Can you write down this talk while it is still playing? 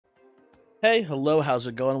Hey, hello, how's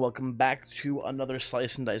it going? Welcome back to another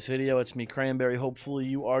Slice and Dice video. It's me, Cranberry. Hopefully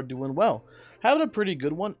you are doing well. Having a pretty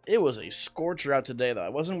good one. It was a scorcher out today, though. I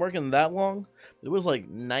wasn't working that long. It was like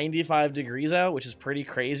 95 degrees out, which is pretty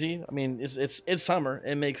crazy. I mean, it's summer.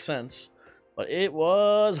 It makes sense. But it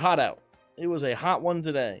was hot out. It was a hot one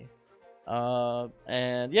today.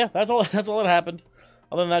 And yeah, that's all that happened.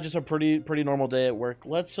 Other than that, just a pretty normal day at work.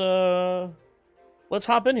 Let's hop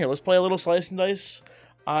in here. Let's play a little Slice and Dice.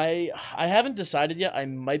 I haven't decided yet. I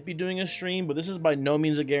might be doing a stream, but this is by no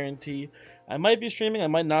means a guarantee. I might be streaming. I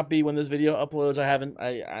might not be when this video uploads.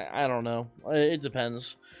 I don't know. It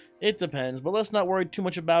depends. It depends. But let's not worry too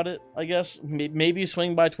much about it. I guess maybe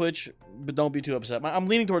swing by Twitch, but don't be too upset. I'm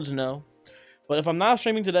leaning towards no. But if I'm not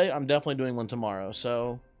streaming today, I'm definitely doing one tomorrow.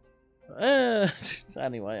 So,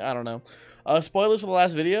 anyway, I don't know. Spoilers for the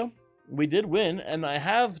last video. We did win, and I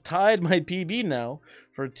have tied my PB now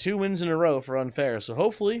for 2 wins in a row for unfair. So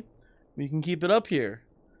hopefully we can keep it up here.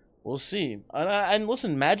 We'll see. And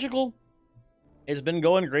listen, Magical, it's been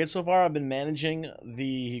going great so far. I've been managing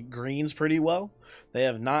the greens pretty well. They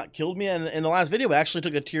have not killed me. And in the last video, I actually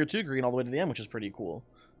took a tier 2 green all the way to the end, which is pretty cool.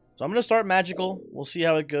 So I'm going to start Magical. We'll see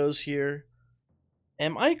how it goes here.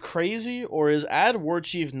 Am I crazy, or is Add War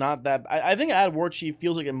Chief not that... I think Add War Chief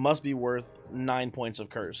feels like it must be worth 9 points of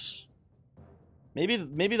curse.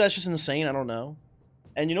 Maybe that's just insane. I don't know.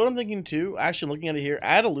 And you know what I'm thinking too? Actually, looking at it here,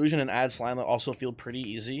 Add Illusion and Add Slime also feel pretty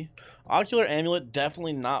easy. Ocular Amulet,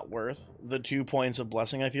 definitely not worth the 2 points of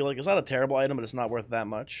Blessing, I feel like. It's not a terrible item, but it's not worth that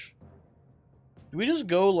much. Do we just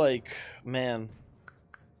go like... Man.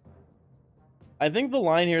 I think the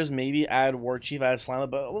line here is maybe Add War Chief, Add Slime,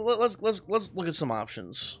 but let's look at some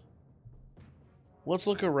options. Let's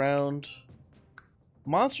look around.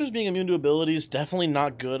 Monsters being immune to abilities, definitely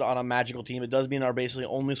not good on a magical team. It does mean our basically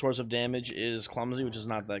only source of damage is Clumsy, which is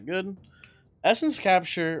not that good. Essence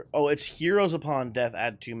Capture, oh, it's Heroes Upon Death,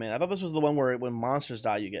 add 2 mana. I thought this was the one where when monsters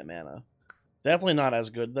die, you get mana. Definitely not as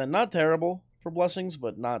good then. Not terrible for blessings,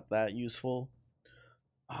 but not that useful.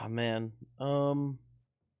 Oh, man. So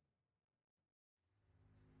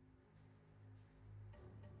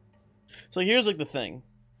here's like the thing.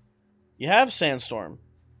 You have Sandstorm,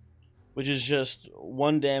 which is just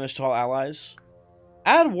 1 damage to all allies.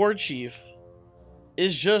 Add War Chief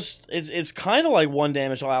is just, it's kind of like 1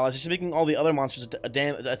 damage to all allies. It's just making all the other monsters a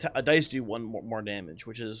dice do 1 more damage,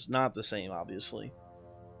 which is not the same, obviously.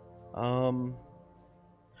 I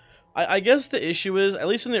guess the issue is, at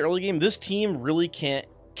least in the early game, this team really can't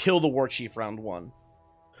kill the War Chief round 1.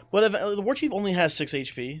 But if, the War Chief only has 6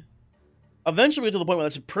 HP. Eventually we get to the point where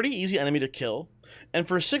that's a pretty easy enemy to kill. And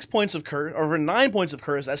for 6 points of curse, or for 9 points of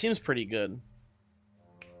curse, that seems pretty good.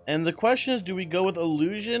 And the question is, do we go with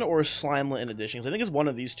Illusion or Slimelet in addition? I think it's one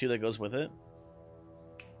of these two that goes with it.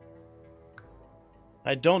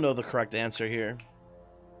 I don't know the correct answer here.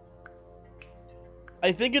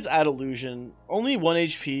 I think it's Add Illusion. Only 1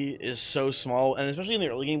 HP is so small, and especially in the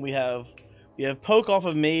early game, we have Poke off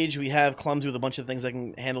of Mage, we have Clumsy with a bunch of things that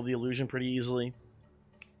can handle the Illusion pretty easily.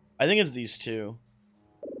 I think it's these two.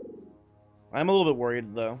 I'm a little bit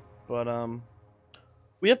worried, though. But,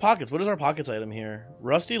 we have Pockets. What is our Pockets item here?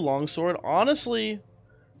 Rusty Longsword. Honestly,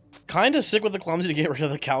 kind of sick with the Clumsy to get rid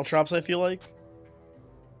of the Caltrops, I feel like.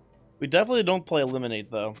 We definitely don't play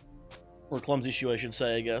Eliminate, though. Or Clumsy Shoe, I should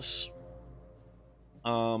say, I guess.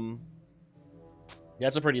 Yeah,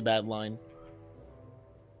 it's a pretty bad line.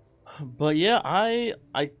 But yeah, I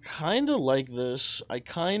kind of like this. I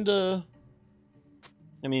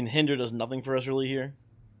mean, Hinder does nothing for us really here.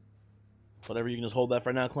 Whatever, you can just hold that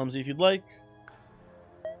for now, Clumsy, if you'd like.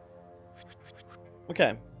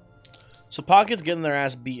 Okay. So Pocket's getting their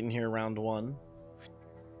ass beaten here round 1.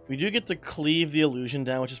 We do get to cleave the Illusion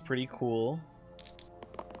down, which is pretty cool.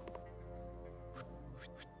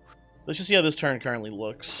 Let's just see how this turn currently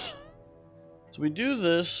looks. So we do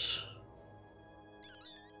this.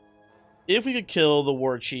 If we could kill the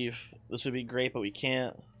War Chief, this would be great, but we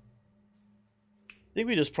can't. I think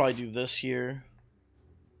we just probably do this here.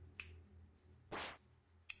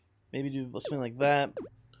 Maybe do something like that.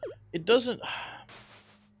 It doesn't.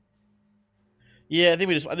 Yeah, I think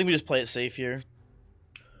we just play it safe here.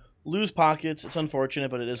 Lose Pockets. It's unfortunate,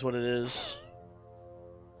 but it is what it is.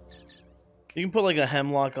 You can put like a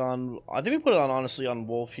Hemlock on. I think we put it on honestly on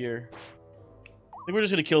Wolf here. I think we're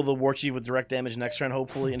just gonna kill the War Chief with direct damage next turn,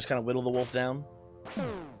 hopefully, and just kind of whittle the Wolf down.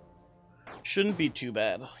 Shouldn't be too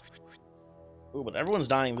bad. Ooh, but everyone's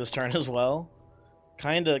dying this turn as well.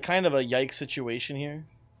 Kind of a yikes situation here.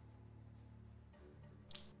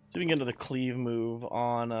 See if we can get into the cleave move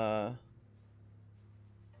on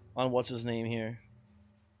what's his name here.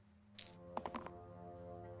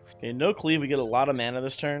 Okay, no cleave. We get a lot of mana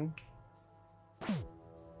this turn.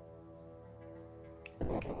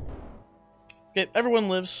 Okay, everyone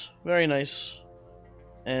lives. Very nice.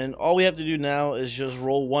 And all we have to do now is just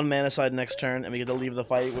roll 1 mana side next turn, and we get to leave the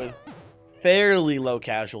fight with fairly low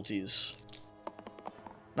casualties.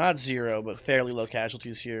 Not 0, but fairly low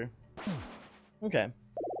casualties here. Okay.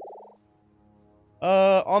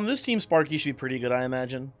 On this team, Sparky should be pretty good, I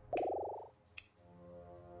imagine.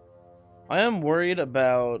 I am worried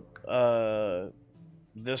about,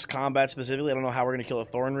 this combat specifically. I don't know how we're going to kill a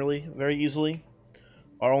Thorn, really, very easily.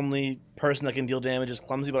 Our only person that can deal damage is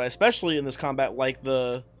Clumsy, but I especially in this combat like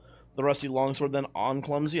the Rusty Longsword then on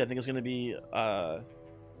Clumsy. I think it's going to be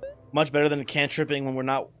much better than cantripping when we're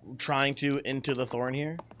not trying to into the Thorn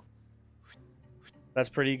here. That's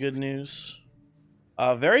pretty good news.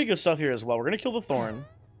 Very good stuff here as well. We're going to kill the Thorn.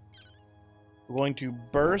 We're going to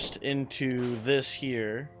burst into this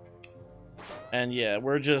here. And yeah,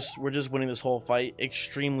 we're just winning this whole fight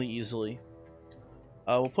extremely easily.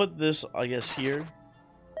 We'll put this, I guess, here.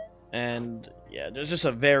 And yeah, there's just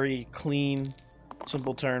a very clean,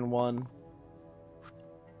 simple turn 1.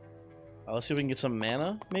 Let's see if we can get some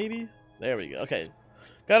mana, maybe? There we go. Okay.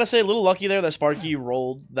 Gotta say, a little lucky there that Sparky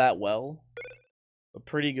rolled that well. But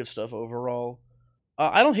pretty good stuff overall.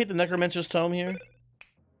 I don't hate the Necromancer's Tome here.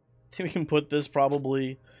 I think we can put this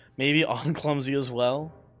probably maybe on Clumsy as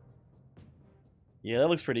well. Yeah, that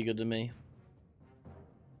looks pretty good to me.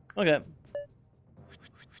 Okay.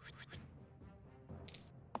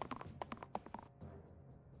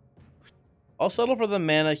 I'll settle for the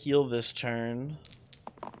mana heal this turn.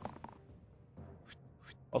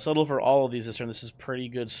 I'll settle for all of these this turn. This is pretty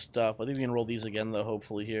good stuff. I think we can roll these again, though,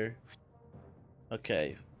 hopefully, here.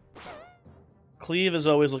 Okay. Cleave is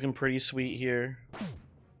always looking pretty sweet here.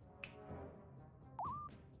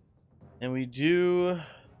 And we do...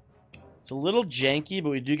 It's a little janky,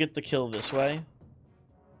 but we do get the kill this way.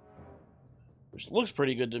 Which looks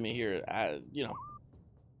pretty good to me here, you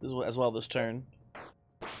know, as well this turn.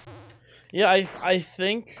 Yeah, I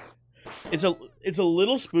think it's a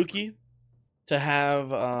little spooky to have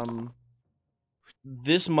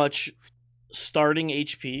this much starting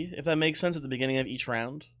HP, if that makes sense, at the beginning of each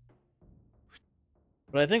round.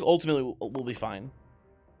 But I think ultimately we'll be fine.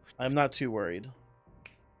 I'm not too worried.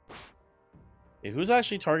 Okay, who's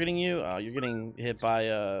actually targeting you? You're getting hit by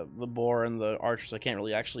the boar and the archer, so I can't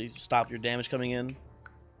really actually stop your damage coming in.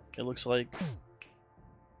 It looks like.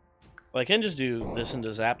 Well, I can just do this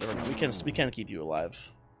into zap. We can keep you alive.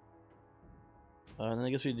 And then I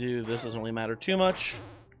guess we do this. Doesn't really matter too much.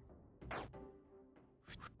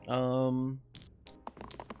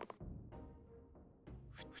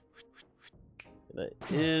 That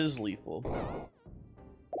is lethal.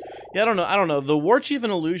 Yeah, I don't know. The War Chief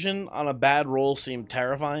and Illusion on a bad roll seemed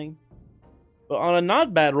terrifying. But on a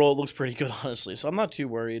not bad roll, it looks pretty good, honestly. So I'm not too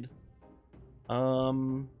worried.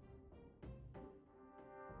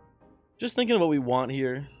 Just thinking of what we want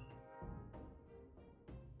here.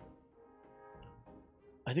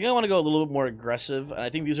 I think I want to go a little bit more aggressive. And I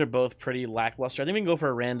think these are both pretty lackluster. I think we can go for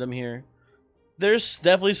a random here. There's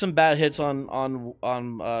definitely some bad hits on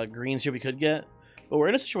greens here we could get. But we're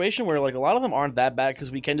in a situation where, like, a lot of them aren't that bad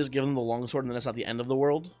because we can just give them the longsword and then it's not the end of the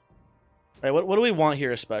world. All right, what do we want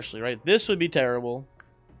here especially, right? This would be terrible.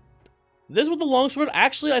 This with the longsword,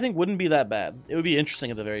 actually, I think wouldn't be that bad. It would be interesting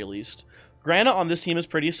at the very least. Granite on this team is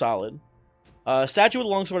pretty solid. Statue with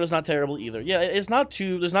longsword is not terrible either. Yeah, it's not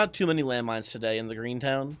there's not too many landmines today in the green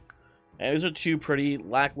town. And these are two pretty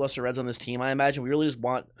lackluster reds on this team, I imagine. We really just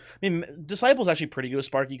want... I mean, Disciple's actually pretty good with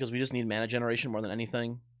Sparky because we just need mana generation more than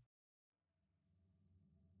anything.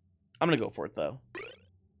 I'm going to go for it, though.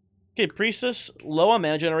 Okay, Priestess, low on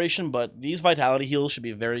mana generation, but these Vitality heals should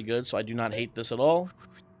be very good, so I do not hate this at all.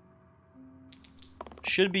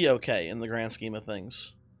 Should be okay in the grand scheme of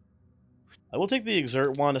things. I will take the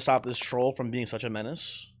Exert one to stop this troll from being such a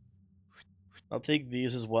menace. I'll take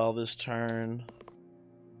these as well this turn.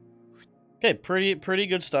 Okay, pretty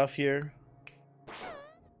good stuff here.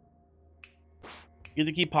 Get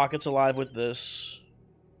to keep pockets alive with this.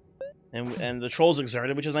 And the troll's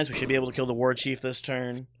exerted, which is nice. We should be able to kill the War Chief this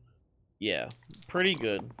turn. Yeah, pretty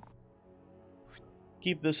good.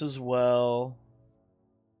 Keep this as well.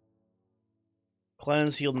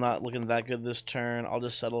 Cleanse healed, not looking that good this turn. I'll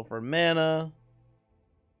just settle for mana.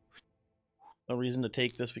 No reason to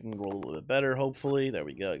take this. We can roll a little bit better, hopefully. There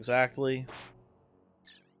we go, exactly.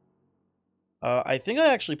 I think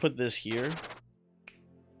I actually put this here.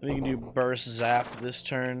 We can do Burst Zap this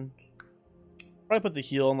turn. Probably put the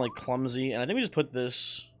heal on, like, Clumsy. And I think we just put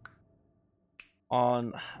this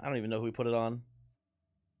on... I don't even know who we put it on.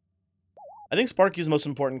 I think Sparky's the most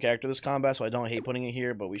important character this combat, so I don't hate putting it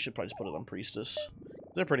here, but we should probably just put it on Priestess.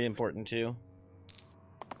 They're pretty important, too.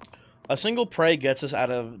 A single prey gets us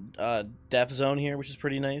out of death zone here, which is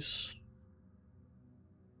pretty nice.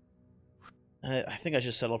 I think I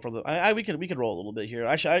should settle for the. We could roll a little bit here.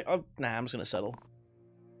 Nah, I'm just gonna settle.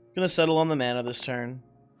 Gonna settle on the mana this turn.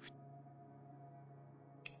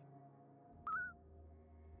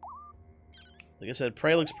 Like I said,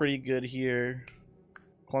 prey looks pretty good here.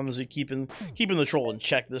 Clumsy keeping the troll in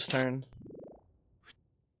check this turn.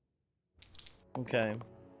 Okay.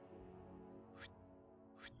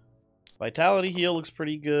 Vitality heal looks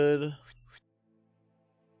pretty good.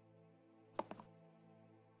 I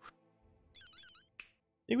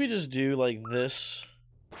think we just do like this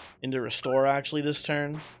into restore actually this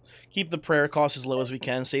turn. Keep the prayer cost as low as we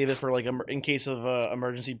can. Save it for like in case of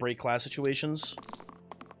emergency break class situations.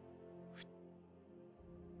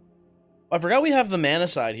 I forgot we have the mana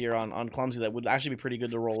side here on Clumsy that would actually be pretty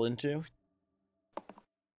good to roll into.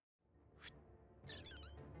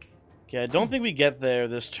 Okay, I don't think we get there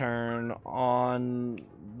this turn on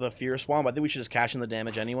the Fear Swamp. I think we should just cash in the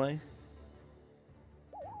damage anyway.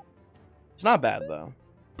 It's not bad, though.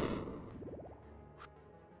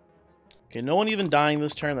 Okay, no one even dying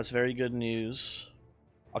this turn. That's very good news.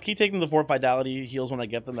 I'll keep taking the 4 Vitality heals when I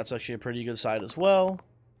get them. That's actually a pretty good side as well.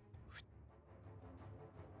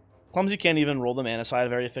 Clumsy can't even roll the mana side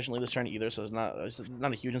very efficiently this turn either, so it's not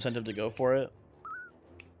a huge incentive to go for it.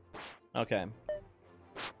 Okay.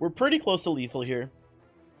 We're pretty close to lethal here.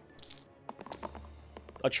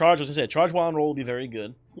 A charge, I was gonna say, a charge while on roll will be very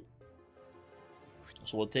good.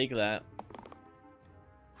 So we'll take that.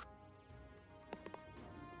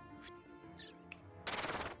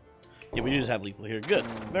 Yeah, we do just have lethal here. Good.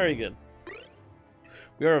 Very good.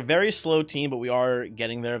 We are a very slow team, but we are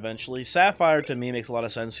getting there eventually. Sapphire, to me, makes a lot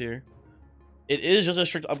of sense here. It is just a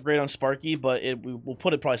strict upgrade on Sparky, but we'll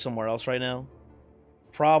put it probably somewhere else right now.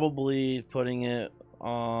 Probably putting it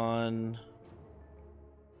on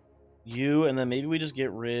you, and then maybe we just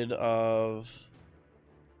get rid of...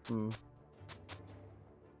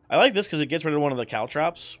 I like this because it gets rid of one of the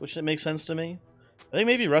Caltrops, which it makes sense to me. I think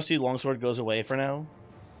maybe Rusty Longsword goes away for now.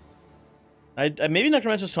 Maybe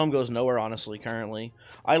Necromancer's Tome goes nowhere, honestly, currently.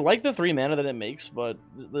 I like the 3 mana that it makes, but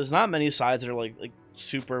there's not many sides that are like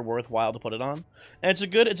super worthwhile to put it on. And it's a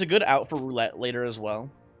good out for roulette later as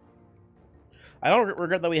well. I don't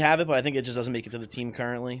regret that we have it, but I think it just doesn't make it to the team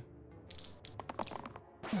currently.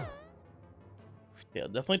 Yeah,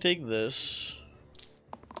 definitely take this.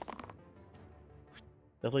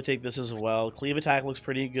 Definitely take this as well. Cleave attack looks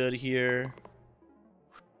pretty good here.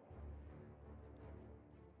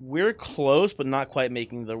 We're close, but not quite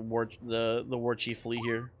making the War Chief flee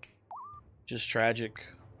here. Just tragic.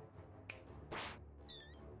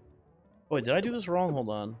 Wait, did I do this wrong? Hold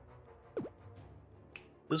on.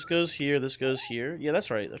 This goes here, this goes here. Yeah, that's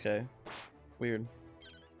right, okay. Weird.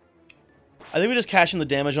 I think we just cash in the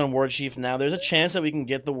damage on War Chief now. There's a chance that we can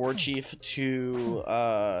get the War Chief to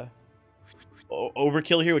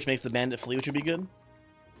overkill here, which makes the Bandit flee, which would be good.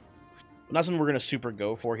 But not something we're gonna super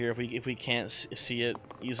go for here if we can't see it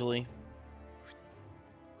easily.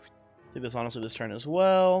 Take this honestly this turn as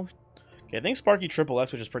well. Okay, I think Sparky Triple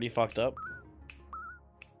X, which is pretty fucked up.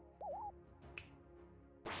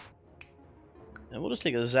 And we'll just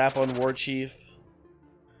take a zap on War Chief.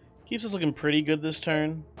 Keeps us looking pretty good this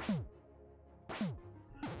turn.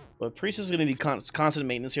 But Priest is going to need constant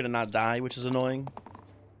maintenance here to not die, which is annoying.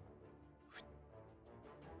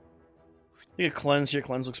 I think a Cleanse here.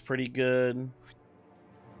 Cleanse looks pretty good.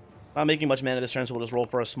 Not making much mana this turn, so we'll just roll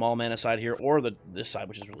for a small mana side here. Or this side,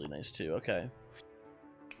 which is really nice too. Okay.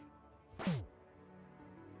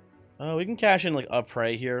 Oh, we can cash in like a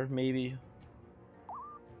Prey here, maybe.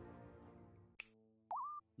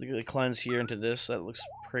 The Cleanse here into this. That looks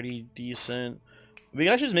pretty decent. We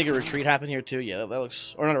can actually just make a retreat happen here too. Yeah, that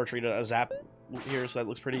looks... Or not a retreat, a zap here, so that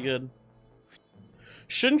looks pretty good.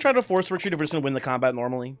 Shouldn't try to force a retreat if we're just going to win the combat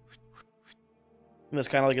normally. And that's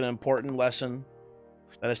kind of like an important lesson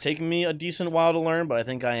that has taken me a decent while to learn, but I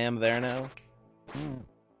think I am there now.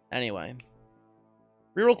 Anyway.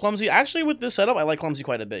 Reroll Clumsy. Actually, with this setup, I like Clumsy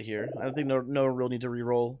quite a bit here. I don't think no real need to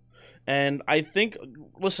reroll. And I think...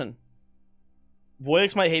 Listen...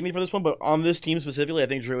 Voyix might hate me for this one, but on this team specifically, I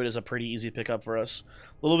think Druid is a pretty easy pickup for us.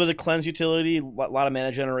 A little bit of Cleanse utility, a lot of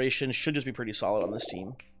mana generation, should just be pretty solid on this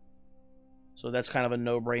team. So that's kind of a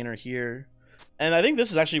no-brainer here. And I think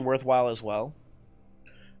this is actually worthwhile as well.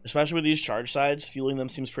 Especially with these charge sides, fueling them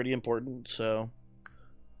seems pretty important, so...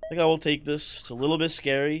 I think I will take this. It's a little bit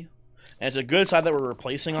scary. And it's a good side that we're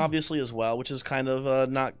replacing, obviously, as well, which is kind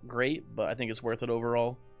of not great, but I think it's worth it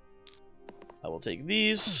overall. I will take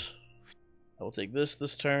these. I will take this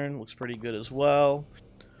turn. Looks pretty good as well.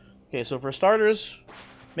 Okay, so for starters,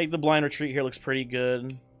 make the blind retreat here looks pretty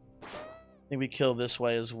good. think we kill this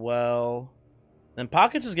way as well. And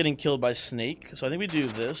Pockets is getting killed by Snake, so I think we do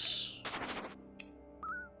this.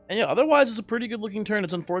 And yeah, otherwise it's a pretty good looking turn.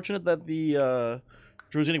 It's unfortunate that the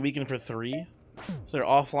Drew's getting weakened for 3. So they're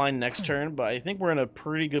offline next turn, but I think we're in a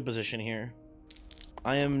pretty good position here.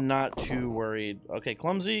 I am not too worried. Okay,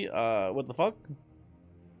 Clumsy, what the fuck?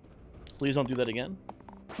 Please don't do that again.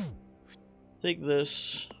 Take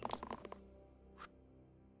this.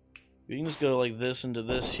 We can just go like this into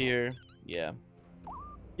this here. Yeah.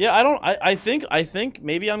 Yeah, I think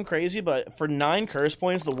maybe I'm crazy, but for 9 curse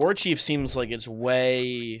points, the War Chief seems like it's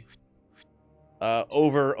way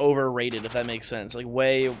overrated, if that makes sense. Like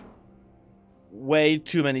way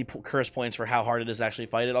too many curse points for how hard it is to actually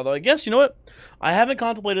fight it. Although I guess, you know what? I haven't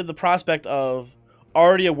contemplated the prospect of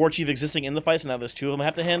already a War Chief existing in the fight, so now there's 2 of them I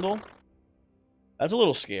have to handle. That's a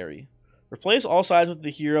little scary. Replace all sides with the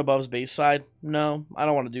hero above's base side. No, I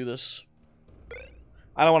don't want to do this.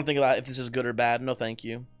 I don't want to think about if this is good or bad. No, thank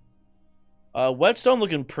you. Whetstone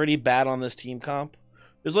looking pretty bad on this team comp.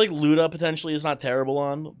 There's like Luda potentially is not terrible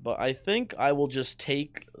on, but I think I will just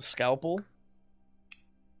take Scalpel.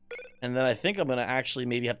 And then I think I'm going to actually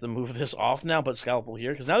maybe have to move this off now, put Scalpel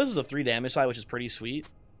here. Because now this is a 3 damage side, which is pretty sweet.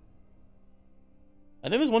 I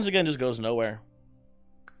think this once again just goes nowhere.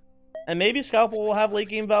 And maybe Scalpel will have late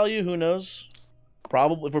game value, who knows?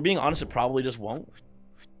 Probably, if we're being honest, it probably just won't.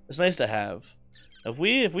 It's nice to have. If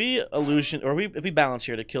we illusion, or if we balance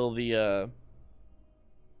here to kill the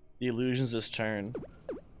illusions this turn,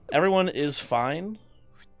 everyone is fine.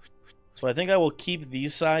 So I think I will keep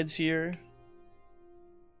these sides here.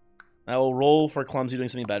 I will roll for Clumsy doing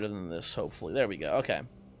something better than this, hopefully. There we go. Okay.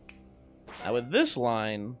 Now with this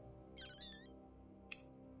line,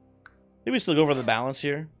 I think we still go for the balance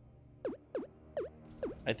here.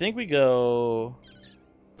 I think we go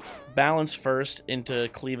balance first into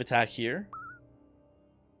cleave attack here.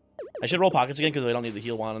 I should roll Pockets again because I don't need the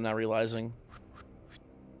heal wand. I'm now realizing.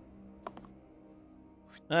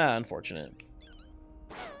 Ah, unfortunate.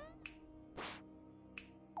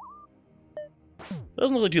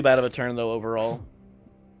 Doesn't look like too bad of a turn though overall.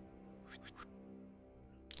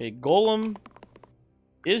 Okay, Golem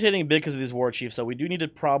is hitting big because of these War Chiefs, so we do need to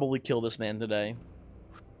probably kill this man today.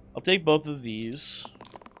 I'll take both of these.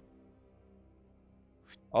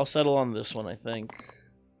 I'll settle on this one, I think.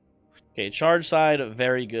 Okay, charge side,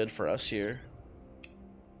 very good for us here.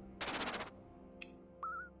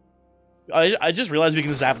 I just realized we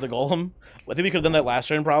can zap the Golem. I think we could have done that last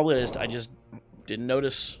turn probably. I just didn't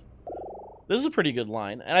notice. This is a pretty good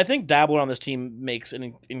line. And I think Dabbler on this team makes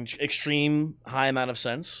an extreme high amount of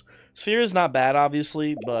sense. Sphere is not bad,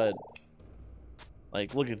 obviously, but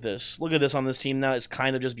like, look at this. Look at this on this team now. It's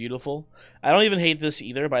kind of just beautiful. I don't even hate this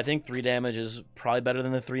either, but I think 3 damage is probably better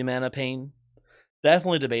than the 3 mana pain.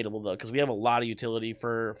 Definitely debatable, though, because we have a lot of utility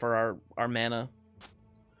for our mana.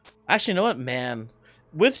 Actually, you know what? Man,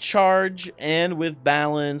 with charge and with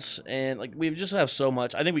balance, and like we just have so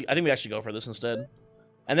much. I think we actually go for this instead.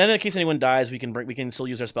 And then in case anyone dies, we can still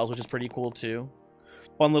use our spells, which is pretty cool too.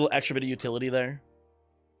 Fun little extra bit of utility there.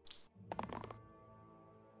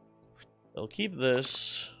 They'll keep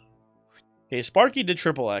this. Okay, Sparky did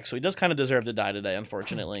triple X, so he does kind of deserve to die today,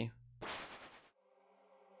 unfortunately.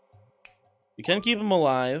 You can keep him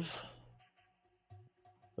alive.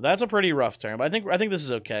 But that's a pretty rough turn, but I think this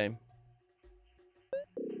is okay.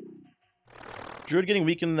 Druid getting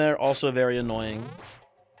weakened there, also very annoying.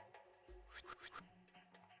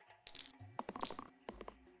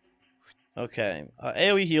 Okay,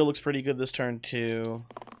 AoE heal looks pretty good this turn too.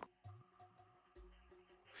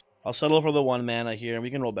 I'll settle for the 1 mana here.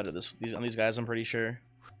 We can roll better on these guys, I'm pretty sure.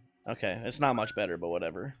 Okay, it's not much better, but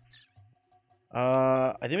whatever.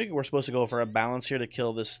 I think we're supposed to go for a balance here to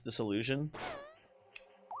kill this illusion.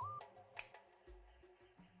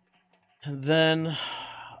 And then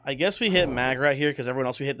I guess we hit Magrat here because everyone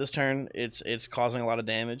else we hit this turn, it's causing a lot of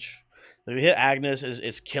damage. If we hit Agnes,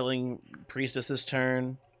 it's killing Priestess this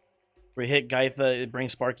turn. If we hit Gaitha, it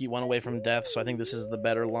brings Sparky 1 away from death, so I think this is the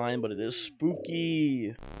better line, but it is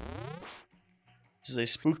spooky. This is a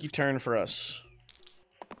spooky turn for us.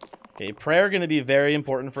 Okay, prayer going to be very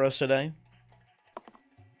important for us today.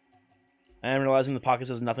 I am realizing the pocket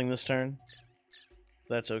says nothing this turn.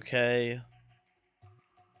 That's okay.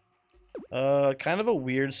 Kind of a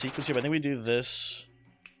weird sequence here, but I think we do this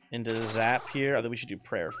into Zap here. I think we should do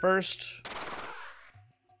prayer first.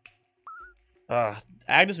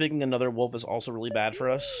 Agnes making another wolf is also really bad for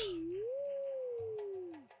us.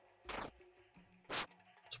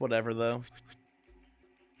 It's whatever, though.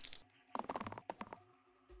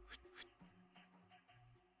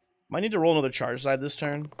 Might need to roll another charge side this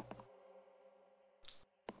turn.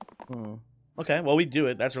 Okay, well, we do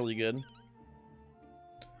it. That's really good.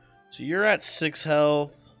 So you're at 6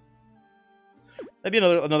 health. That'd be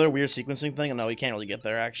another weird sequencing thing. No, we can't really get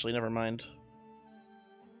there, actually. Never mind.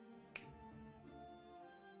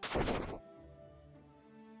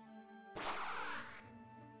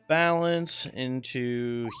 Balance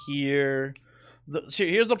into here. So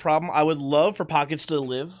here's the problem. I would love for Pockets to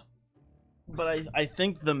live, but I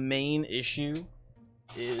think the main issue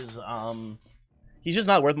is he's just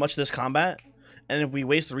not worth much this combat, and if we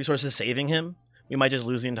waste the resources saving him, we might just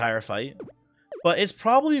lose the entire fight. But it's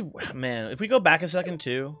probably, man, if we go back a second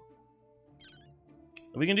too,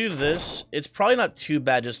 we can do this. It's probably not too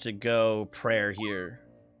bad just to go prayer here,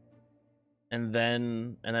 and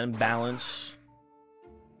then balance.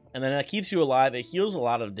 And then that keeps you alive. It heals a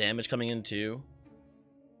lot of damage coming in, too.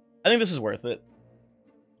 I think this is worth it.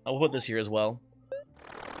 I'll put this here as well.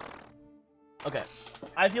 Okay.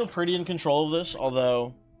 I feel pretty in control of this,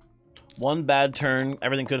 although one bad turn,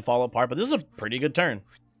 everything could fall apart. But this is a pretty good turn.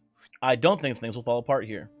 I don't think things will fall apart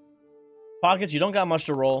here. Pockets, you don't got much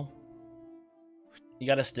to roll. You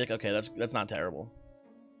got a stick. Okay, that's not terrible.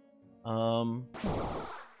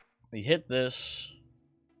 We hit this.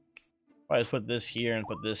 Probably just put this here and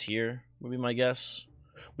put this here, would be my guess.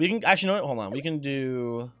 We can actually, know what? Hold on. We can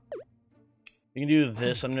do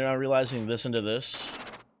this. I'm now realizing this into this.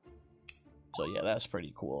 So yeah, that's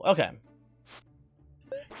pretty cool. Okay.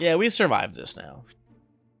 Yeah, we survived this now.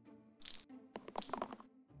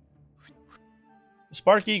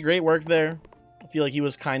 Sparky, great work there. I feel like he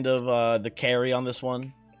was kind of the carry on this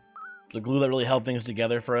one. The glue that really held things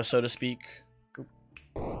together for us, so to speak.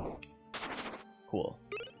 Cool.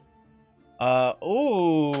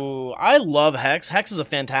 Ooh, I love Hex. Hex is a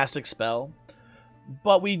fantastic spell.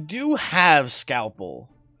 But we do have Scalpel.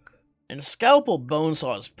 And Scalpel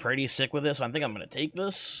Bonesaw is pretty sick with this, so I think I'm going to take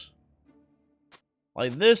this.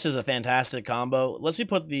 Like, this is a fantastic combo. Let's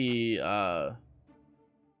put the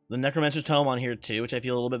Necromancer's Tome on here, too, which I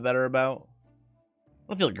feel a little bit better about. I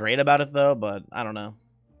don't feel great about it, though, but I don't know.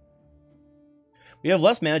 We have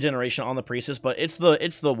less mana generation on the Priestess, but it's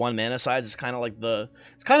the 1 mana sides. It's kind of like the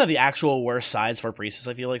actual worst sides for Priestess,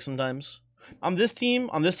 I feel like sometimes. On this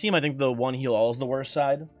team, I think the 1 heal all is the worst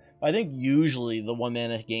side. But I think usually the 1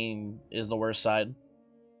 mana gain is the worst side.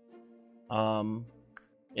 In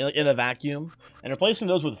a vacuum. And replacing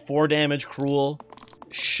those with 4 damage Cruel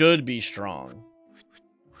should be strong.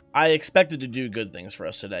 I expected to do good things for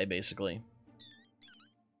us today, basically.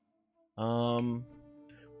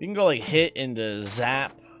 We can go like hit into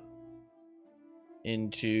zap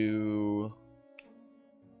into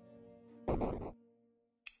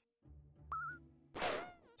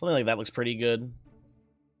something like that looks pretty good.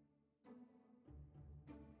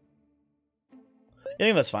 I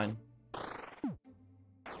think that's fine.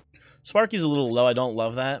 Sparky's a little low. I don't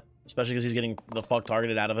love that, especially because he's getting the fuck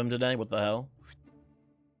targeted out of him today. What the hell?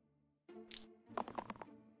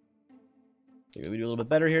 Maybe we do a little bit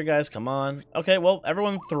better here, guys. Come on. Okay, well,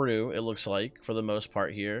 everyone through, it looks like, for the most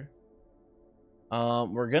part here.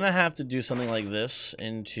 We're gonna have to do something like this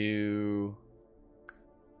into...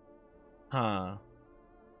 Huh.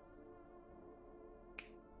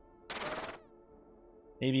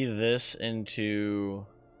 Maybe this into...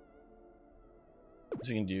 What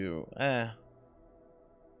we can do...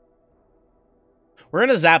 We're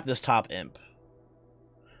gonna zap this top imp.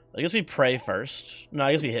 I guess we pray first. No,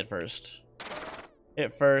 I guess we hit first.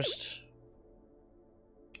 Hit first.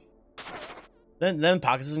 Then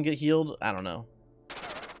Pockets doesn't get healed. I don't know.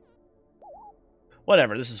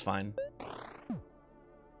 Whatever, this is fine.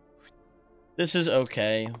 This is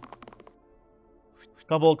okay.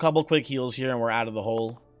 Couple quick heals here and we're out of the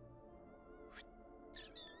hole.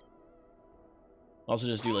 Also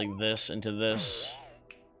just do like this into this.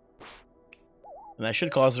 And that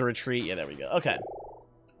should cause a retreat. Yeah, there we go. Okay.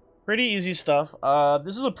 Pretty easy stuff.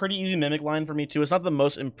 This is a pretty easy Mimic line for me, too. It's not the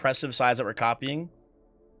most impressive sides that we're copying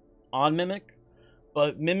on Mimic.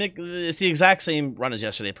 But Mimic, it's the exact same run as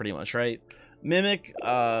yesterday, pretty much, right? Mimic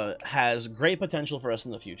has great potential for us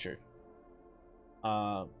in the future.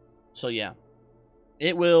 So, yeah.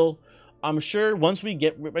 It will... I'm sure once we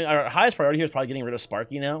get... Our highest priority here is probably getting rid of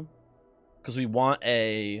Sparky now. Because we want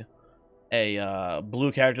a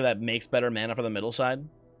blue character that makes better mana for the middle side.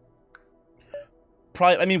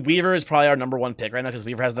 Probably, I mean, Weaver is probably our #1 pick right now because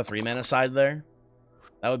Weaver has the 3 mana side there.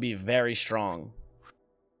 That would be very strong.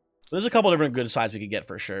 But there's a couple different good sides we could get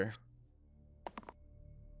for sure.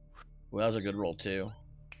 Well, that was a good roll too.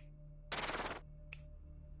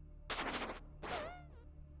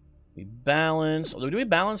 We balance. Do we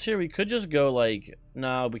balance here? We could just go like...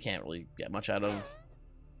 No, we can't really get much out of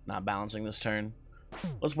not balancing this turn.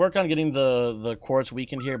 Let's work on getting the Quartz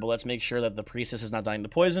weakened here, but let's make sure that the Priestess is not dying to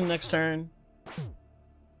poison next turn.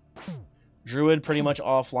 Druid pretty much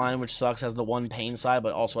offline, which sucks. Has the 1 pain side,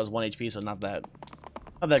 but also has 1 HP, so not that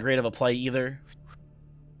great of a play either.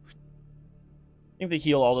 I think the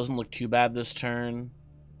heal all doesn't look too bad this turn.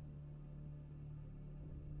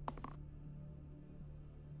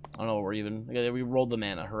 I don't know what we're even. Okay, we rolled the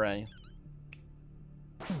mana. Hooray.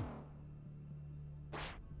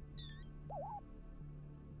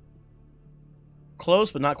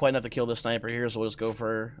 Close, but not quite enough to kill the sniper here, so we'll just go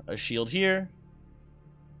for a shield here.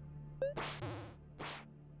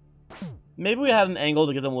 Maybe we had an angle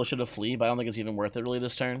to get the militia to flee, but I don't think it's even worth it really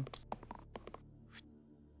this turn.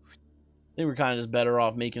 I think we're kind of just better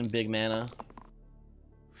off making big mana.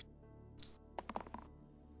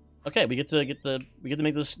 Okay, we get to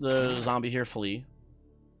make the zombie here flee,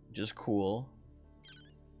 which is cool.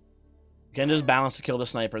 Again, just balance to kill the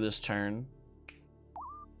sniper this turn.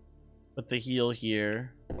 Put the heal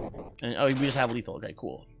here, and oh, we just have lethal. Okay,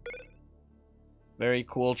 cool. Very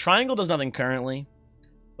cool. Triangle does nothing currently,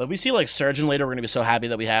 but if we see like Surgeon later, we're gonna be so happy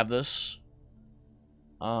that we have this.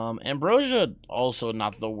 Ambrosia also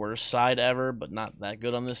not the worst side ever, but not that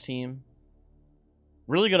good on this team.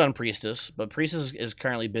 Really good on Priestess, but Priestess is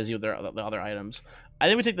currently busy with the other items. I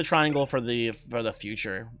think we take the Triangle for the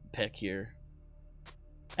future pick here.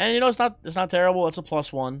 And you know, it's not terrible. It's a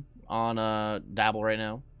 +1 on Dabble right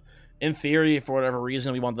now. In theory, for whatever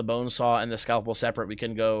reason, we want the Bone Saw and the Scalpel separate. We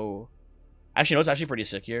can go. Actually, no, it's actually pretty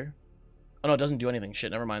sick here. Oh no, it doesn't do anything.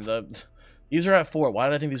 Shit, never mind. These are at 4. Why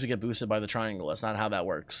did I think these would get boosted by the Triangle? That's not how that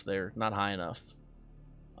works. They're not high enough.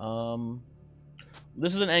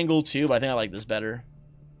 This is an angle too, but I think I like this better.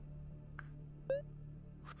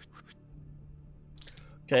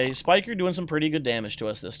 Okay, Spiker doing some pretty good damage to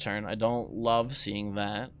us this turn. I don't love seeing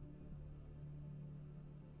that.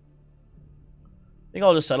 I think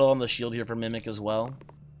I'll just settle on the shield here for Mimic as well.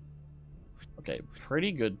 Okay,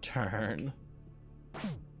 pretty good turn.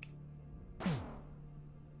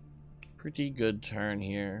 Pretty good turn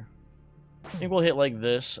here. I think we'll hit like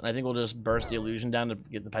this, and I think we'll just burst the illusion down to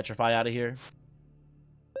get the Petrify out of here.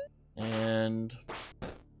 And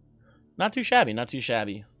not too shabby, not too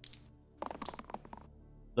shabby.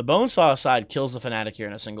 The Bone Saw side kills the Fanatic here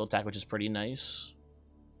in a single attack, which is pretty nice.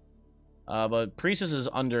 But Priestess is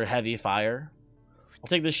under heavy fire. I'll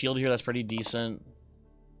take the shield here, that's pretty decent.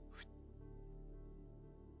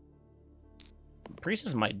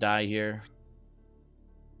 Priestess might die here.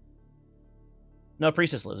 No,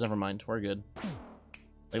 Priestess lives, never mind, we're good.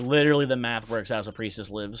 Like, literally the math works out so Priestess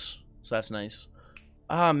lives. So that's nice.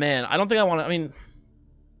 Ah, man, I don't think I want to, I mean...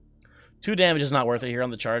 2 damage is not worth it here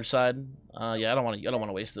on the charge side. Yeah, I don't want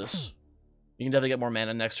to waste this. You can definitely get more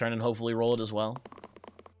mana next turn and hopefully roll it as well.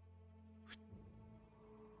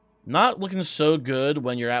 Not looking so good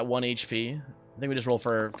when you're at 1 HP. I think we just roll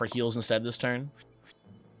for heals instead this turn.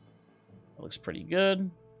 That looks pretty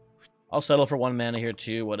good. I'll settle for 1 mana here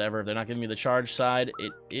too, whatever. If they're not giving me the charge side,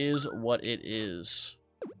 it is what it is.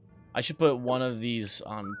 I should put one of these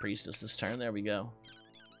on Priestess this turn. There we go.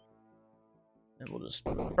 And we'll just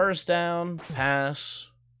burst down, pass.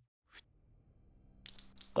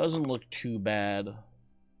 Doesn't look too bad.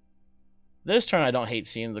 This turn, I don't hate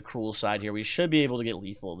seeing the cruel side here. We should be able to get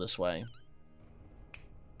lethal this way.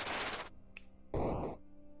 And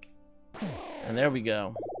there we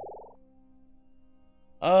go.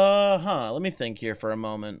 Let me think here for a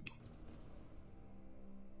moment.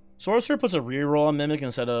 Sorcerer puts a reroll on Mimic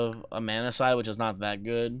instead of a mana side, which is not that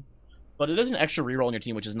good. But it is an extra reroll on your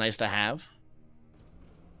team, which is nice to have.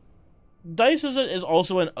 Dice is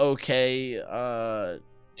also an okay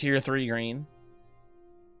tier 3 green.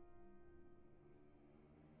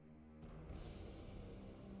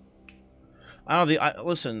 I don't know,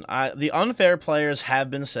 listen, the unfair players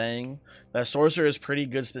have been saying that Sorcerer is pretty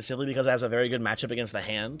good specifically because it has a very good matchup against the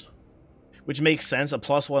hand. Which makes sense. A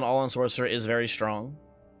 +1 all on Sorcerer is very strong.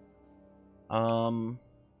 Our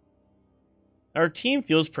team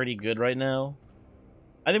feels pretty good right now.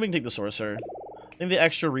 I think we can take the Sorcerer. I think the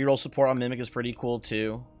extra reroll support on Mimic is pretty cool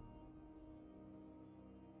too.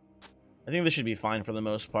 I think this should be fine for the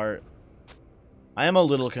most part. I am a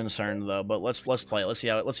little concerned though, but let's play it. Let's see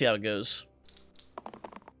how it goes.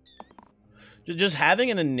 Just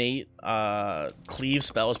having an innate cleave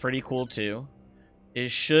spell is pretty cool too.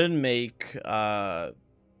 It should make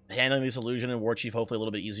handling this illusion and War Chief hopefully a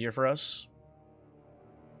little bit easier for us.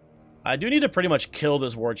 I do need to pretty much kill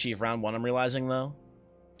this War Chief round 1, I'm realizing though.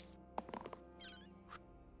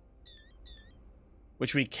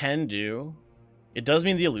 Which we can do. It does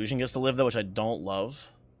mean the illusion gets to live though, which I don't love.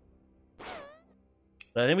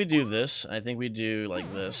 But I think we do this. I think we do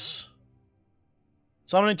like this.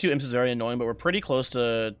 Summoning 2 imps is very annoying, but we're pretty close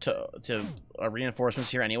to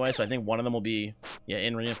reinforcements here anyway, so I think one of them will be, yeah,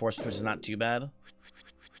 in reinforcements, which is not too bad.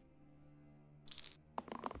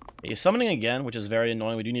 He's summoning again, which is very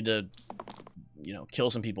annoying. We do need to, you know,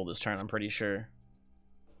 kill some people this turn, I'm pretty sure.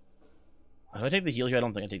 Do I take the heal here? I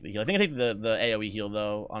don't think I take the heal. I think I take the AoE heal,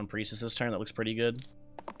 though, on Priestess this turn. That looks pretty good.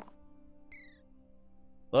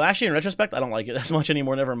 Well, actually, in retrospect, I don't like it as much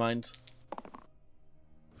anymore. Never mind.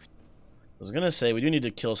 I was going to say, we do need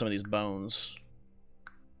to kill some of these bones.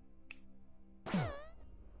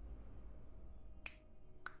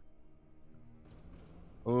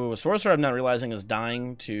 Ooh, Sorcerer I'm not realizing is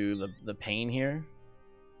dying to the pain here.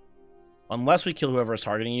 Unless we kill whoever is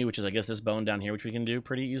targeting you, which is, I guess, this bone down here, which we can do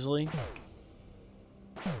pretty easily.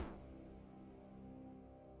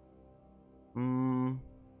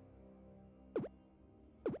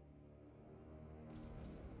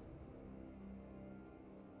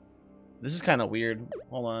 This is kind of weird.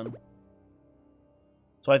 Hold on.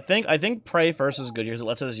 So I think pray first is good here, because it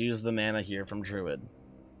lets us use the mana here from Druid.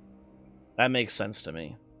 That makes sense to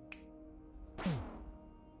me.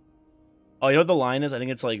 Oh, you know what the line is? I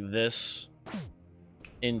think it's like this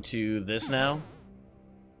into this now.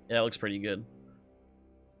 Yeah, that looks pretty good.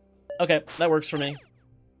 Okay, that works for me.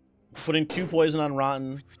 Putting 2 poison on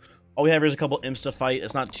Rotten. All we have here is a couple imps to fight.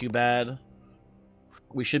 It's not too bad.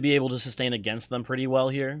 We should be able to sustain against them pretty well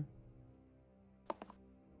here.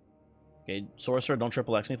 Okay, Sorcerer, don't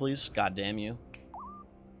triple X me, please. God damn you.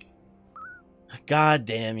 God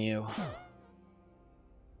damn you.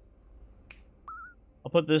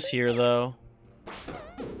 I'll put this here, though.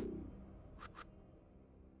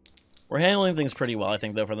 We're handling things pretty well, I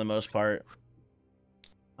think, though, for the most part.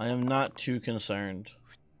 I am not too concerned.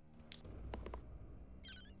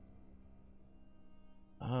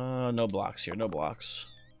 No blocks here, no blocks.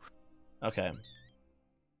 Okay.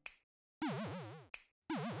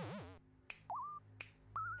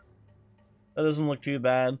 That doesn't look too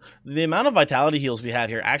bad. The amount of vitality heals we have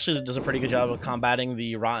here actually does a pretty good job of combating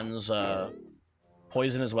the Rotten's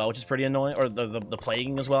poison as well, which is pretty annoying. Or the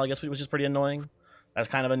plaguing as well, I guess, which is pretty annoying. That's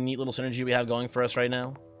kind of a neat little synergy we have going for us right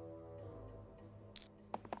now.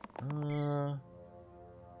 I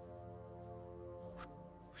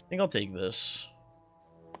think I'll take this.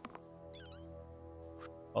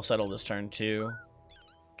 I'll settle this turn too.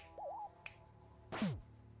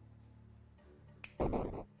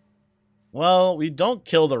 Well, we don't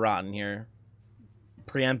kill the Rotten here.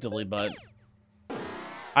 Preemptively, but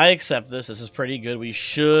I accept this. This is pretty good. We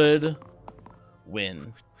should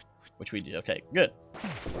win. Which we do. Okay, good.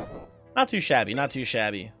 Not too shabby, not too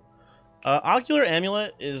shabby. Ocular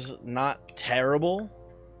Amulet is not terrible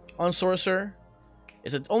on Sorcerer.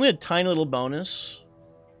 It's only a tiny little bonus.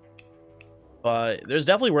 But there's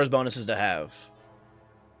definitely worse bonuses to have.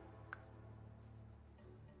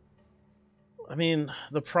 I mean,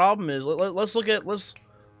 the problem is, let's look at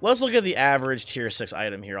the average tier 6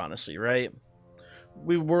 item here, honestly, right?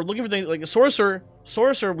 We were looking for things like Sorcerer,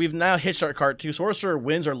 we've now hitched our cart to. Sorcerer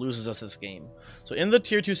wins or loses us this game. So in the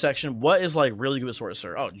tier 2 section, what is like really good with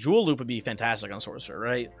Sorcerer? Oh, Jewel Loop would be fantastic on Sorcerer,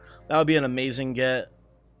 right? That would be an amazing get.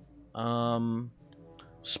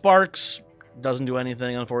 Sparks doesn't do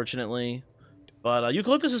anything, unfortunately. But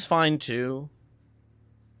Eucalyptus is fine too.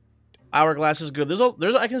 Hourglass is good.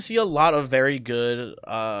 There's I can see a lot of very good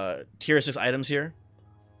tier 6 items here.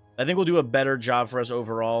 I think we'll do a better job for us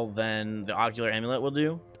overall than the Ocular Amulet will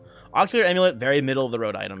do. Ocular Amulet, very middle of the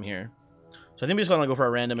road item here. So I think we just want to go for a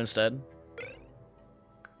random instead.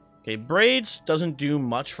 Okay, Braids doesn't do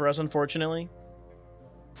much for us, unfortunately.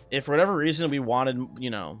 If for whatever reason we wanted, you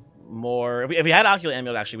know, more... If we had Ocular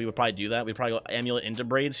Amulet, actually, we would probably do that. We'd probably go Amulet into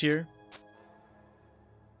Braids here.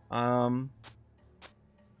 I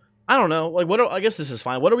don't know. Like, I guess this is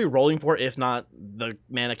fine. What are we rolling for if not the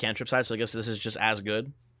mana cantrip side? So I guess this is just as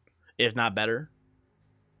good, if not better,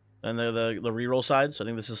 than the reroll side. So I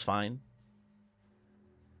think this is fine.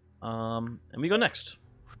 And we go next.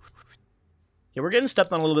 Okay, we're getting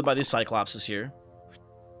stepped on a little bit by these Cyclopses here.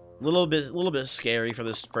 A little bit scary for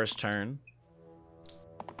this first turn.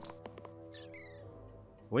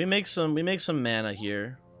 We make some mana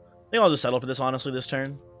here. I think I'll just settle for this, honestly, this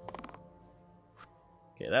turn.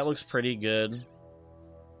 Okay, that looks pretty good.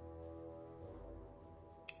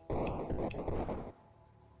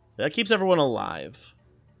 That keeps everyone alive.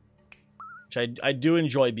 Which I do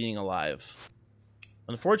enjoy being alive.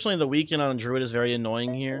 Unfortunately, the weaken on Druid is very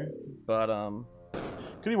annoying here. But,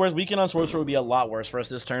 could be worse. Weaken on Sorcerer would be a lot worse for us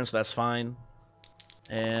this turn, so that's fine.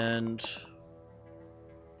 And...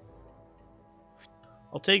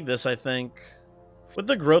 I'll take this, I think. With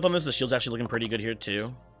the growth on this, the shield's actually looking pretty good here,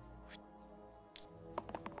 too.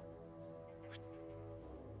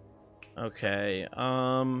 Okay,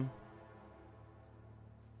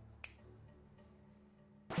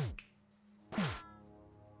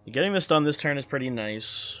 Getting this done this turn is pretty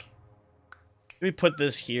nice. Maybe put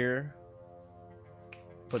this here.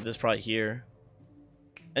 Put this probably here.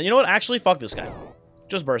 And you know what? Actually, fuck this guy.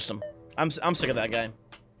 Just burst him. I'm sick of that guy.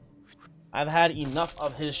 I've had enough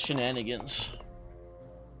of his shenanigans.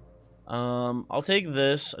 I'll take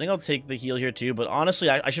this. I think I'll take the heal here too, but honestly,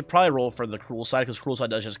 I should probably roll for the cruel side, because cruel side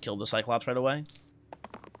does just kill the Cyclops right away.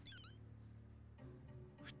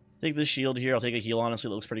 Take the shield here. I'll take a heal,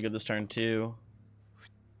 honestly. It looks pretty good this turn too.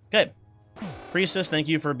 Okay. Priestess, thank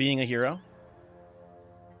you for being a hero.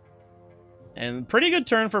 And pretty good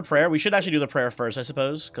turn for prayer. We should actually do the prayer first, I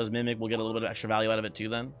suppose, because Mimic will get a little bit of extra value out of it too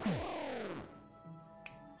then.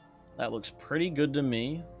 That looks pretty good to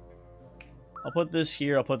me. I'll put this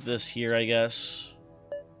here. I'll put this here, I guess.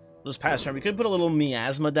 Just pass turn. We could put a little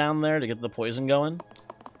miasma down there to get the poison going.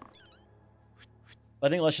 But I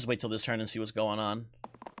think let's just wait till this turn and see what's going on.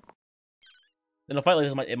 In a fight like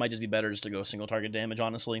this, it might just be better just to go single target damage,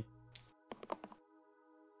 honestly.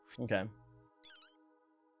 Okay.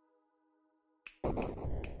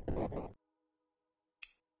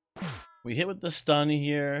 We hit with the stun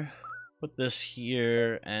here. Put this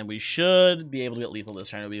here, and we should be able to get lethal this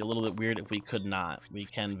turn. It would be a little bit weird if we could not. We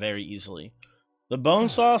can very easily. The Bone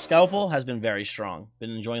Saw Scalpel has been very strong.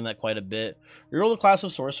 Been enjoying that quite a bit. Reroll the class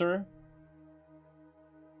of Sorcerer.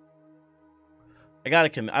 I gotta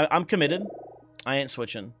commit. I'm committed. I ain't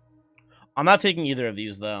switching. I'm not taking either of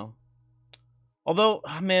these though. Although,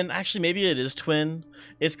 oh, man, actually maybe it is Twin.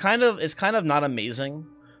 It's kind of not amazing.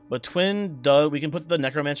 But Twin does, we can put the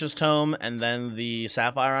Necromancer's Tome and then the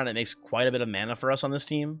Sapphire on. It makes quite a bit of mana for us on this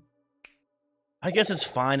team. I guess it's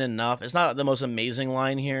fine enough. It's not the most amazing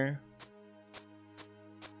line here.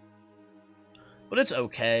 But it's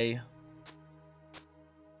okay.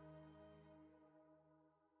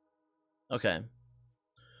 Okay.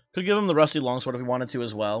 Could give him the Rusty Longsword if we wanted to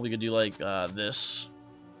as well. We could do like this.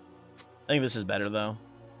 I think this is better though.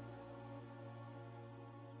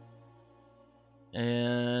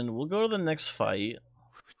 And we'll go to the next fight.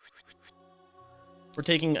 We're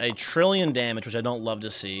taking a trillion damage, which I don't love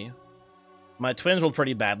to see. My twins rolled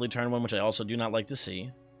pretty badly turn one, which I also do not like to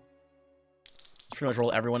see. Let's pretty much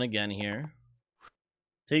roll everyone again here.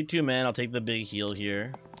 Take 2 man, I'll take the big heal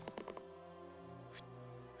here.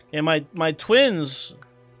 And my twins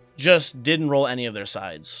just didn't roll any of their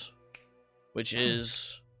sides, which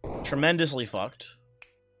is tremendously fucked.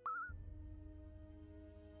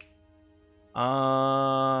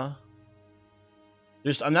 I'm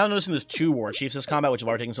now noticing there's 2 War Chiefs this combat, which have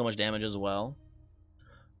already taken so much damage as well.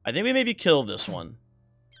 I think we maybe kill this one.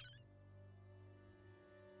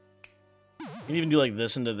 You can even do like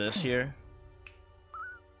this into this here,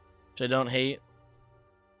 which I don't hate.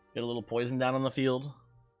 Get a little poison down on the field.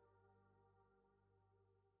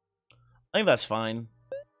 I think that's fine.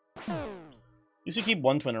 You should keep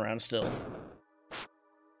 1 twin around still.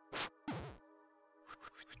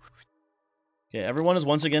 Okay, everyone is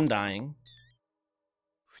once again dying.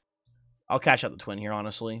 I'll cash out the twin here,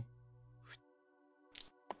 honestly.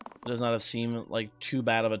 It does not seem like too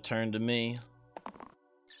bad of a turn to me.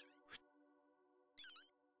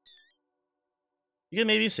 You can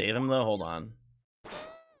maybe save him, though. Hold on.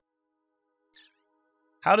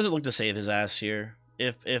 How does it look to save his ass here?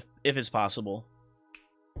 If it's possible.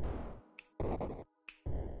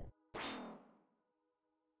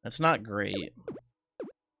 That's not great.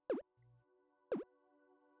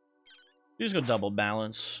 You just go double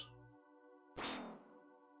balance.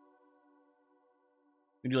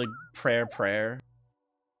 We do like prayer.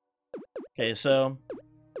 Okay, so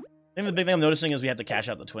I think the big thing I'm noticing is we have to cash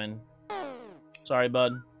out the twin. Sorry,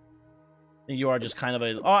 bud. I think you are just kind of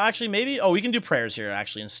a... Oh, actually, maybe... Oh, we can do prayers here,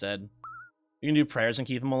 actually, instead. We can do prayers and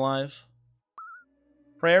keep him alive.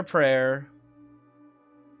 Prayer.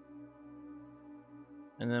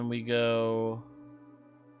 And then we go...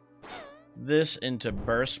 this into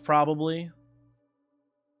burst, probably.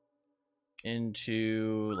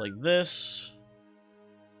 Into, like, this.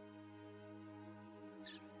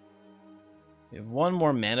 We have 1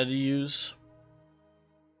 more mana to use.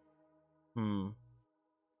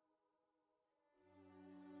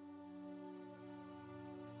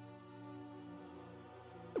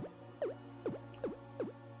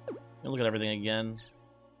 Look at everything again.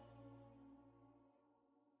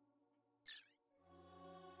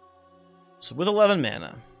 So with 11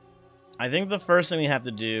 mana, I think the first thing we have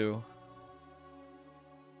to do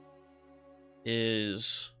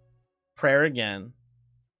is prayer again.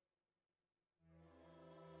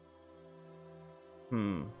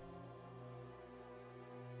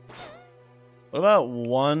 What about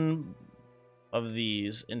 1 of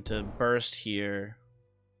these into burst here?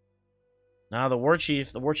 Now the War Chief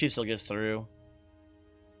still gets through.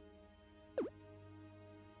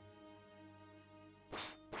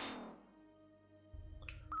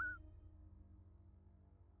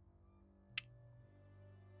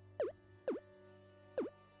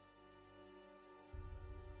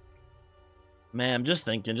 Man, I'm just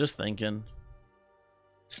thinking.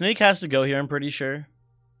 Snake has to go here, I'm pretty sure.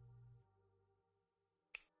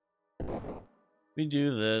 We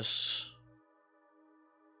do this.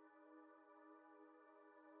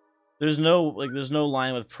 There's no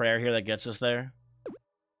line with prayer here that gets us there.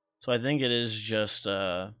 So I think it is just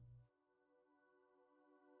put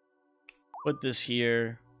this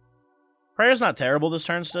here. Prayer's not terrible this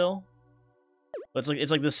turn still. But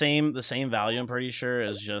it's like the same value, I'm pretty sure,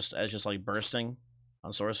 as just like bursting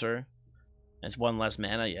on Sorcerer. And it's one less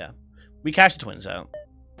mana, yeah. We catch the twins out.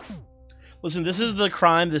 Listen, this is the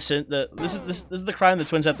crime this is the crime the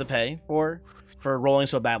twins have to pay for rolling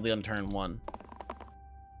so badly on turn 1.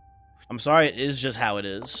 I'm sorry, it is just how it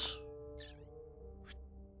is.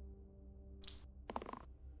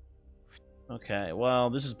 Okay, well,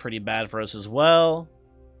 this is pretty bad for us as well.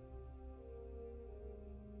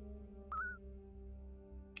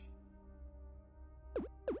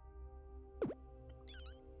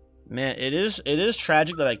 Man, it is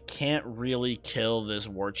tragic that I can't really kill this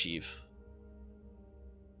War Chief.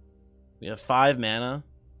 We have 5 mana.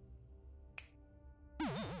 We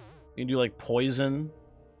can do like poison.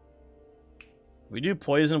 If we do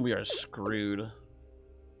poison, we are screwed.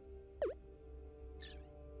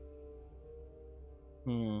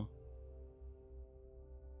 We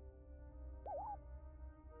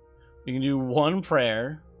can do 1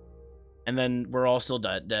 prayer, and then we're all still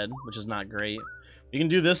dead, which is not great. We can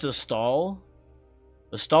do this to stall.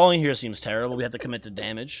 The stalling here seems terrible. We have to commit to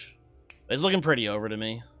damage. It's looking pretty over to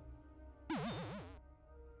me.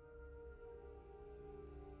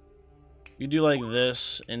 You do like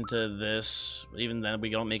this into this. Even then, we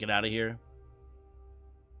don't make it out of here.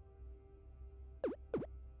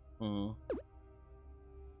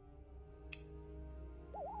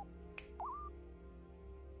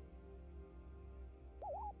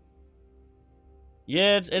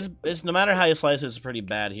 Yeah, it's no matter how you slice it, it's pretty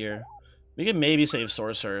bad here. We can maybe save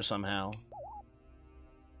Sorcerer somehow.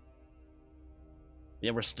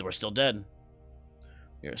 Yeah, we're still dead.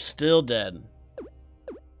 We're still dead.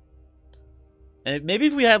 And maybe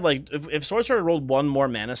if we had like if Sorcerer rolled 1 more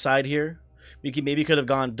mana side here, we could have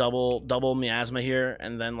gone double miasma here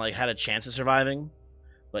and then like had a chance of surviving.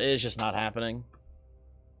 But it is just not happening.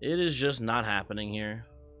 It is just not happening here.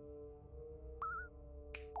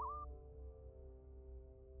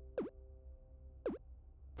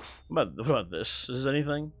 What about this? Is this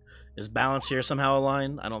anything? Is balance here somehow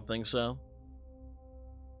aligned? I don't think so.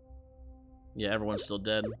 Yeah, everyone's still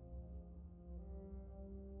dead.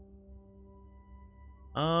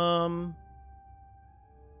 Yeah,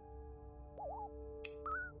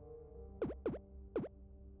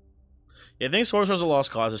 I think Sorcerer's a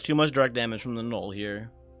lost cause. There's too much direct damage from the null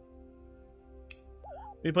here.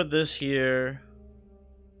 We put this here.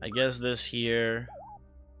 I guess this here.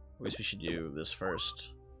 I guess we should do this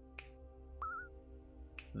first.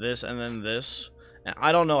 This and then this. And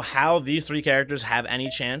I don't know how these 3 characters have any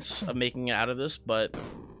chance of making it out of this, but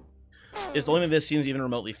it's the only thing this seems even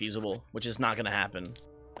remotely feasible, which is not going to happen.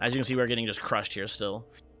 As you can see, we're getting just crushed here still.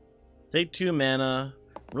 Take 2 mana.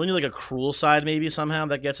 Really need like a cruel side maybe somehow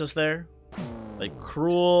that gets us there. Like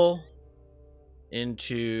cruel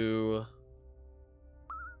into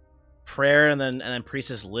prayer and then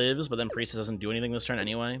priestess lives, but then priestess doesn't do anything this turn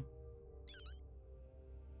anyway.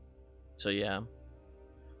 So yeah.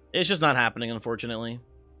 It's just not happening, unfortunately.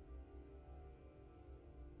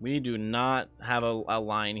 We do not have a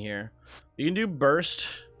line here. You can do burst.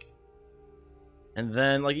 And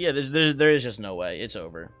then, like, yeah, there is just no way. It's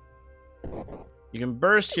over. You can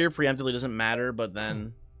burst here preemptively, doesn't matter, but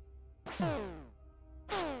then...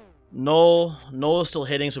 Null is still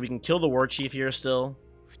hitting, so we can kill the War Chief here still.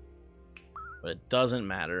 But it doesn't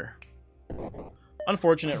matter.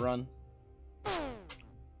 Unfortunate run.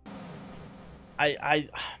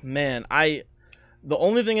 Man, the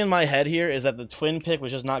only thing in my head here is that the twin pick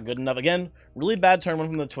was just not good enough. Again, really bad turn 1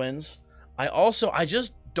 from the twins. I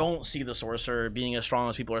just don't see the Sorcerer being as strong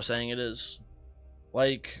as people are saying it is.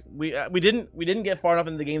 Like, we didn't get far enough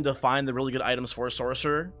in the game to find the really good items for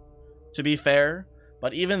Sorcerer, to be fair.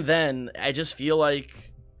 But even then, I just feel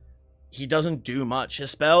like he doesn't do much. His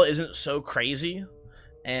spell isn't so crazy,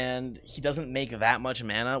 and he doesn't make that much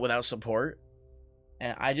mana without support.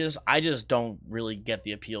 And I just don't really get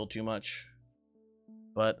the appeal too much.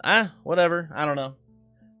 But, whatever. I don't know.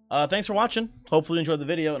 Thanks for watching. Hopefully you enjoyed the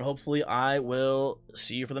video, and hopefully I will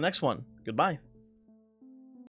see you for the next one. Goodbye.